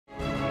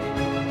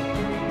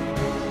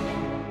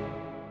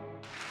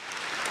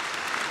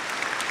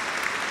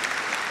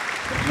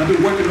I've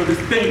been working on this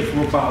thing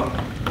for about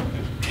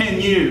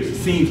 10 years, it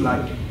seems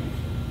like.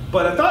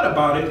 But I thought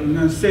about it and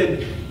I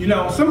said, you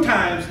know,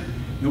 sometimes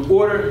in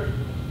order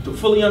to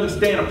fully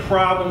understand a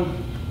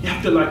problem, you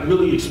have to like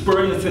really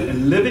experience it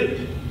and live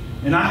it.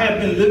 And I have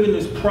been living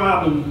this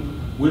problem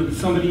with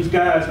some of these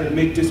guys that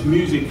make this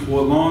music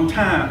for a long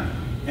time.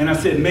 And I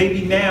said,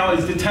 maybe now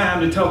is the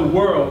time to tell the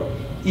world,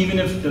 even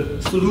if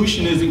the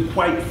solution isn't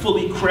quite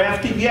fully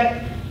crafted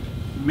yet,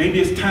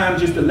 maybe it's time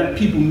just to let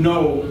people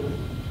know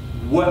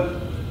what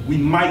we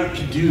might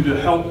do to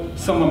help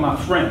some of my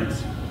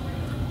friends.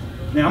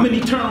 Now, I'm an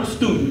eternal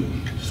student,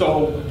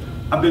 so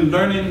I've been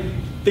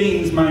learning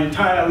things my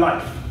entire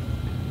life.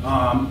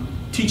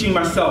 Teaching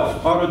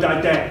myself,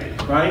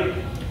 autodidactic, right?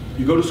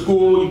 You go to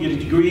school, you get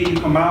a degree, you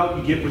come out,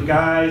 you get with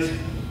guys,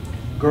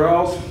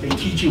 girls, they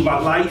teach you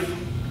about life.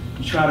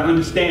 You try to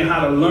understand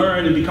how to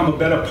learn and become a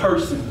better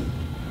person.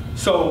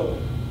 So,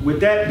 with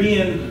that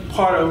being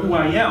part of who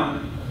I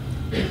am,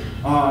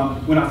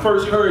 when I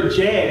first heard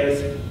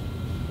jazz,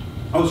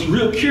 I was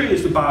real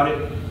curious about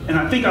it, and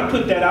I think I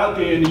put that out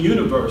there in the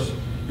universe.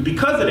 And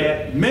because of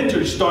that,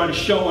 mentors started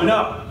showing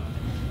up.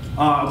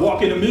 I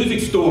walk in a music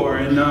store,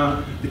 and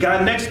the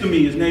guy next to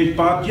me, his name's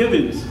Bob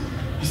Gibbons.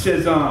 He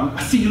says,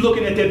 I see you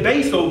looking at that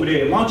bass over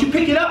there. Why don't you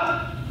pick it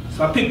up?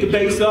 So I picked the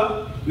bass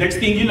up. Next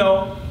thing you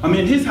know, I'm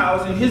in his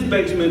house, in his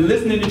basement,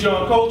 listening to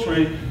John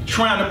Coltrane,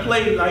 trying to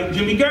play like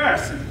Jimmy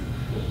Garrison.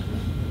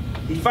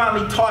 He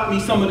finally taught me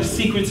some of the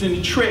secrets and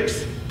the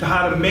tricks to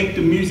how to make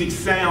the music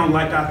sound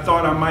like I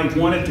thought I might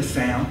want it to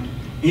sound.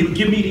 And he would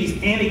give me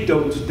these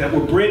anecdotes that were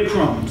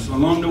breadcrumbs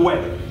along the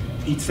way.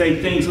 He'd say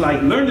things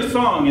like, learn the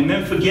song and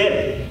then forget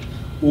it.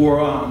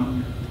 Or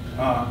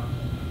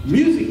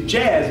music,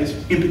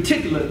 jazz in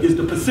particular, is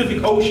the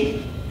Pacific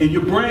Ocean. And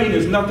your brain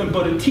is nothing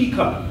but a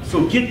teacup,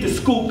 so get to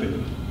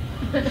scooping.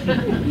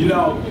 You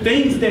know,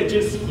 things that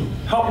just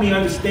help me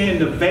understand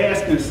the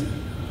vastness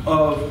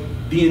of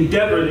the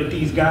endeavor that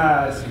these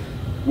guys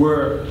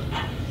were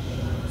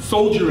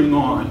soldiering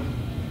on.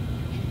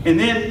 And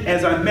then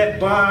as I met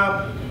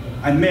Bob,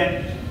 I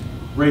met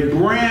Ray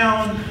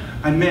Brown,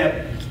 I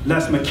met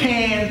Les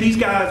McCann. These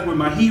guys were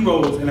my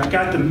heroes, and I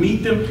got to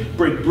meet them,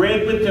 break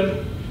bread with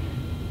them.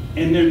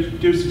 And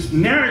there's this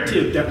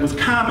narrative that was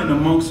common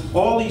amongst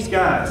all these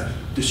guys.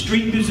 The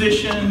street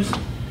musicians,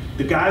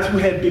 the guys who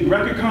had big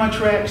record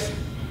contracts,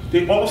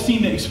 they all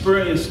seemed to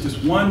experience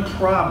this one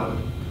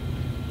problem.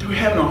 They were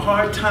having a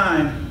hard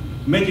time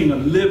making a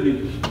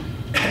living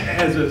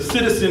as a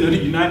citizen of the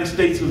United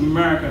States of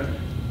America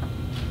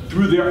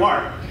through their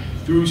art,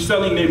 through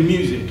selling their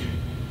music,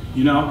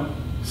 you know?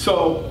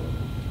 So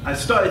I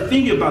started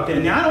thinking about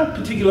that. Now, I don't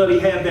particularly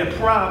have that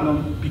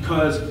problem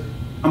because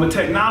I'm a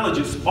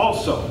technologist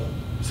also.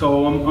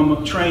 So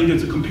I'm trained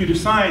as a computer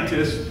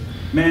scientist,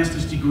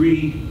 master's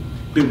degree,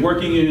 been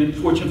working in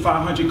Fortune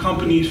 500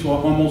 companies for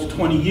almost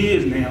 20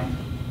 years now.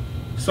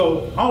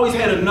 So I always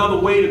had another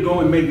way to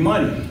go and make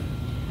money.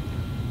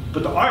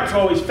 But the arts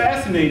always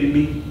fascinated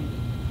me,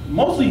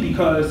 mostly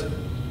because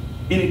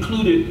it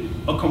included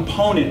a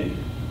component,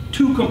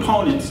 two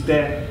components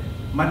that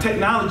my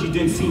technology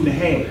didn't seem to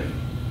have.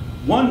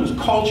 One was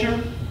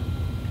culture,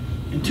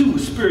 and two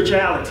was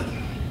spirituality.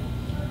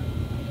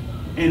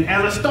 And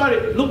as I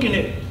started looking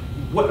at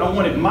what I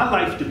wanted my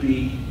life to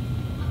be,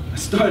 I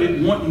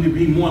started wanting to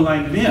be more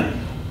like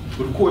them.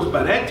 But of course,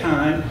 by that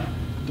time,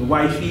 the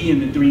wifey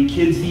and the three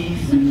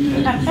kidsies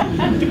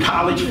and the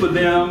college for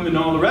them and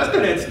all the rest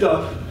of that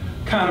stuff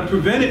kind of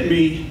prevented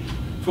me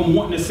from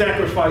wanting to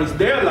sacrifice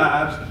their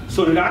lives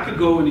so that I could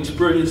go and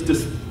experience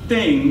this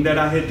thing that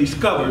I had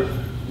discovered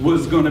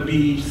was going to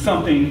be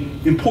something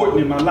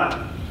important in my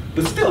life.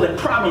 But still, that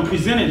problem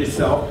presented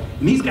itself,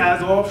 and these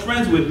guys are all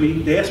friends with me.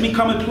 They asked me to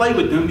come and play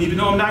with them, even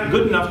though I'm not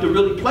good enough to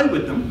really play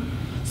with them.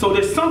 So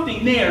there's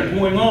something there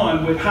going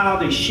on with how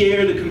they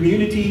share the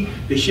community,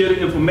 they share the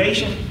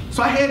information.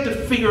 So I had to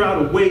figure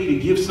out a way to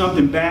give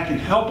something back and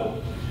help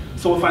them.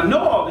 So if I know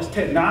all this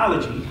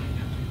technology,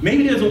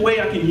 maybe there's a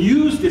way I can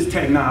use this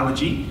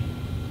technology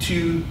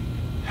to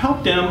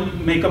help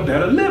them make a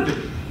better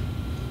living.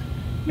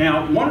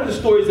 Now, one of the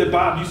stories that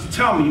Bob used to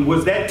tell me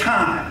was that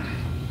time.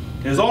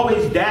 There's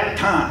always that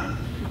time.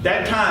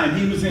 That time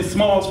he was in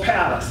Small's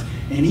Palace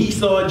and he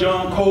saw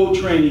John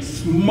Coltrane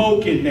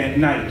smoking that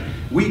night.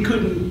 We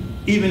couldn't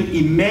even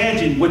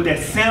imagine what that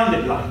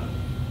sounded like.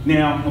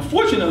 Now,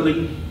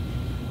 unfortunately,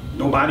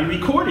 nobody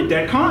recorded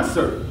that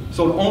concert.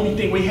 So the only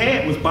thing we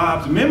had was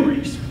Bob's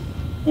memories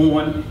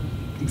on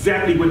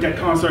exactly what that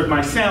concert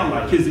might sound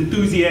like, his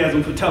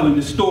enthusiasm for telling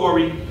the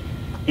story,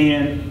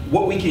 and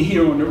what we can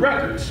hear on the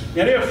records.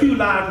 Now, there are a few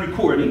live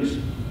recordings,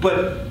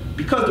 but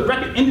because the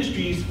record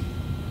industries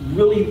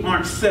really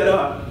aren't set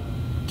up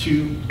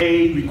to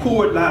A,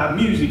 record live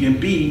music, and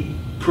B,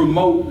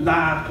 promote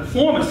live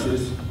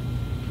performances,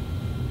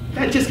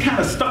 that just kind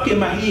of stuck in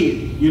my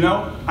head, you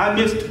know? I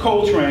missed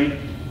Coltrane.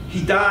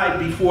 He died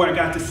before I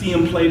got to see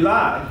him play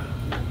live.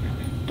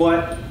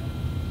 But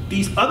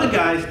these other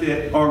guys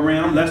that are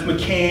around, Les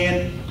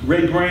McCann,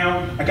 Ray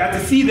Brown, I got to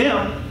see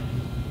them,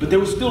 but there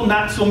were still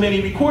not so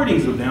many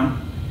recordings of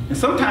them. And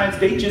sometimes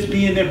they just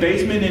be in their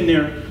basement, in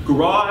their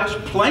garage,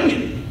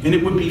 playing, and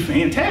it would be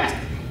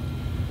fantastic.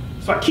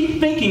 So I keep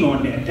thinking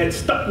on that. That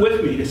stuck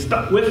with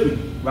me,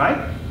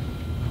 right?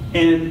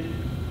 And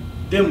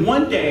then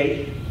one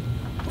day,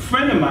 a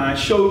friend of mine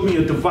showed me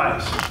a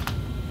device.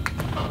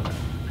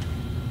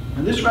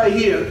 And this right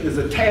here is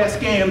a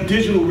Tascam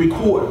digital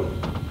recorder,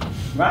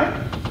 right?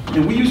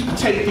 And we used to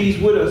take these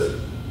with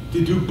us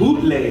to do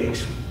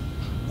bootlegs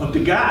of the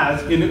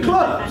guys in the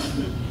clubs.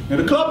 Now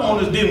the club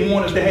owners didn't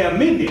want us to have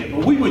them in there,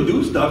 but we would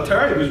do stuff.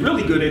 Terry was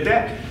really good at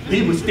that.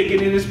 He would stick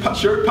it in his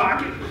shirt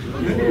pocket,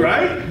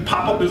 right?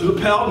 Pop up his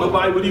lapel,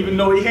 nobody would even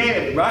know he had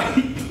it,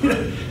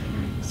 right?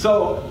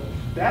 So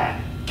that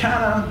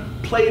kind of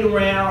played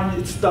around,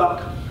 it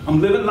stuck.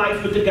 I'm living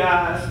life with the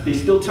guys. They're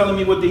still telling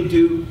me what they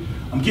do.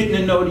 I'm getting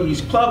to know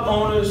these club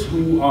owners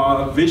who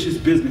are vicious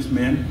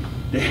businessmen.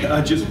 They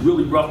are just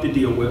really rough to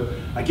deal with.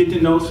 I get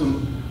to know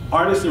some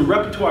artists and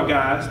repertoire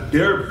guys.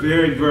 They're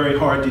very, very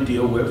hard to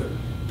deal with.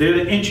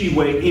 They're the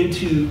entryway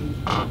into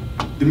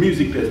the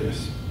music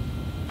business.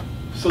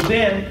 So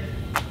then,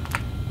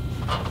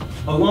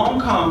 along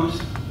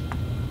comes,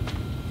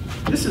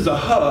 this is a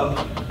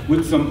hub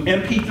with some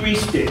MP3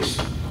 sticks.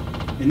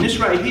 And this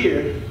right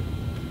here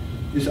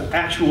is an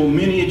actual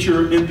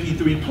miniature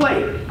MP3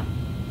 player,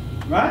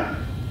 right?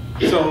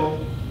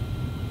 So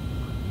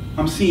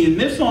I'm seeing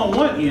this on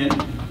one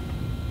end,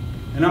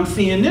 and I'm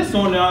seeing this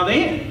on the other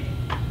end.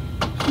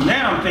 So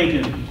now I'm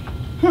thinking,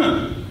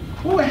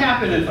 what would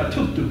happen if I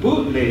took the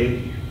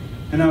bootleg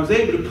and I was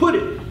able to put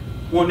it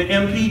on the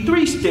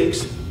MP3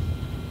 sticks?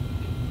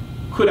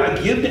 Could I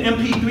give the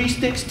MP3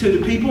 sticks to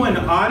the people in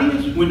the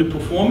audience when the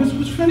performance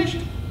was finished?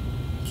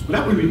 Well,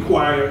 that would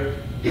require,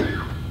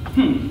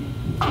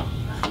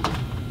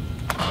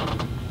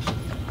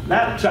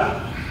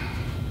 laptop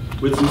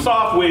with some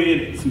software in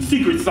it, some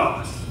secret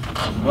sauce.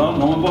 Well,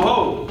 lo and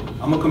behold,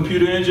 I'm a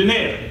computer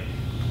engineer.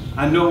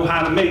 I know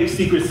how to make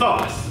secret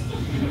sauce.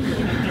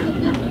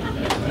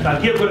 I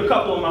get with a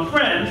couple of my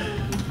friends,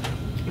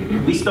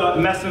 we start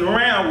messing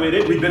around with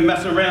it. We've been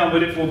messing around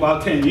with it for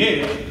about 10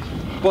 years.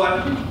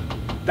 But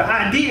the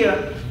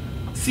idea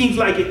seems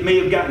like it may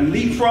have gotten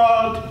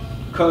leapfrogged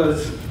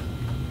because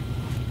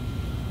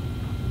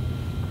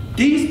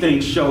these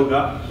things showed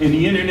up and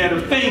the Internet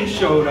of Things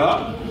showed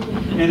up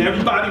and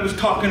everybody was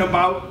talking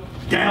about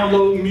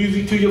downloading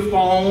music to your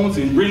phones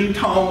and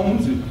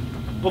ringtones.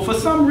 But for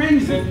some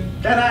reason,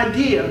 that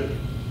idea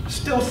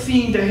still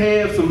seemed to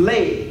have some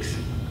legs.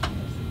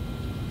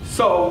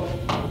 So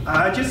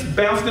I just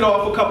bounced it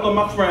off a couple of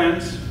my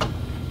friends,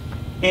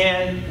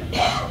 and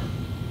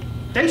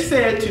they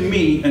said to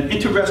me an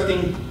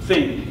interesting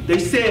thing. They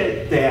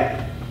said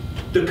that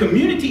the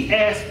community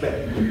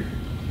aspect,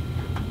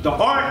 the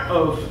art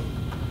of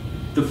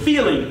the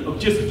feeling of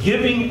just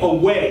giving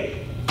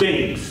away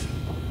things,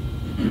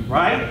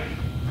 right?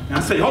 And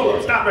I say, hold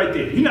up, stop right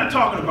there. You're not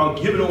talking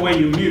about giving away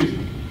your music.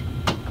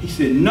 He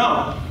said,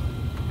 no,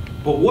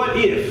 but what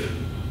if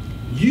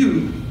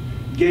you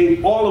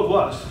gave all of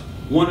us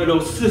one of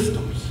those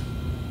systems?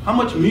 How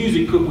much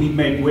music could we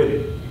make with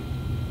it?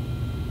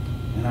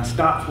 And I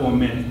stopped for a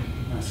minute.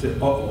 And I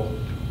said, uh-oh,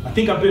 I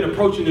think I've been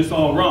approaching this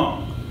all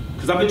wrong.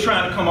 Because I've been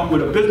trying to come up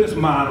with a business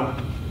model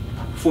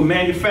for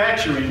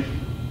manufacturing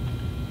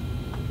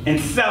and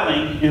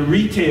selling and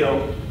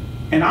retail,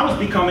 and I was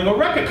becoming a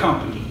record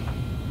company.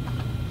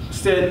 I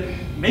said,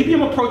 maybe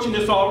I'm approaching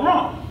this all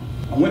wrong.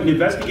 I went and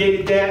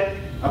investigated that.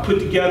 I put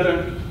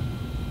together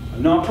a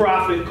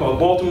nonprofit called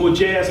Baltimore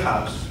Jazz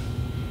House.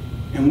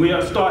 And we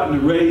are starting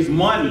to raise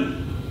money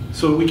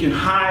so we can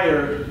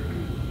hire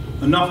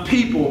enough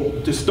people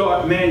to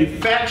start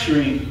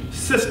manufacturing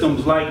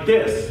systems like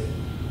this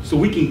so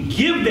we can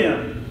give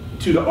them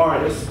to the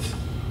artists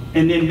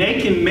and then they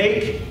can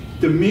make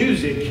the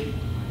music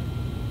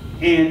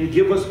and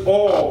give us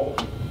all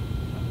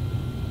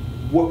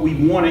what we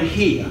want to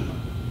hear.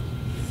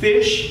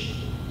 Fish,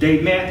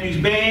 Dave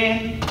Matthews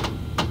Band,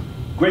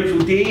 Grateful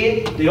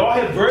Dead, they all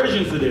have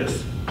versions of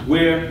this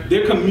where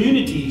their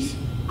communities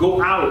go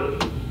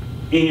out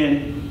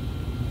and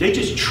they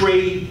just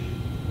trade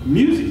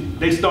music.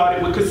 They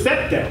started with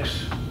cassette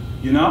decks,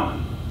 you know?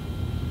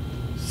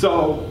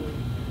 So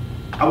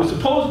I was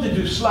supposed to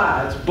do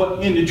slides,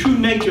 but in the true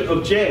nature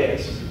of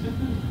jazz,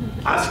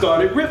 I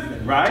started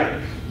riffing,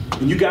 right?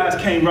 And you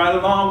guys came right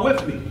along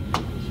with me.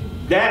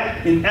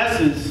 That, in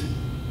essence,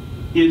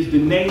 is the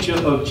nature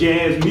of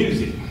jazz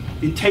music.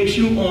 It takes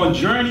you on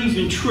journeys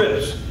and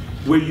trips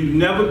where you've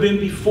never been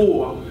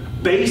before,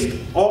 based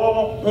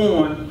all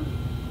on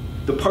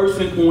the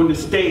person on the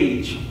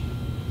stage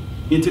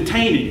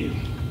entertaining you.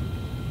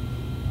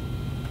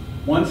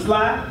 One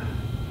slide,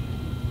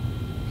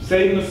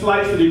 saving a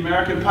slice of the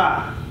American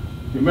pie.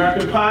 The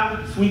American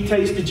pie, sweet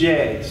taste of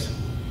jazz.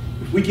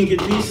 If we can get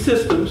these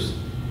systems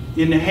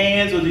in the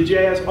hands of the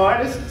jazz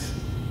artists,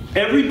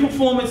 every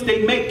performance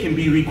they make can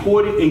be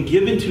recorded and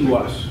given to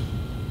us.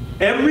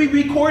 Every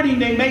recording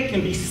they make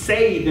can be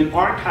saved and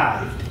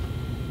archived.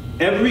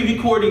 Every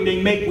recording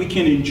they make we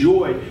can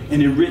enjoy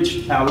and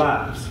enrich our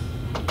lives.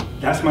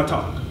 That's my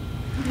talk.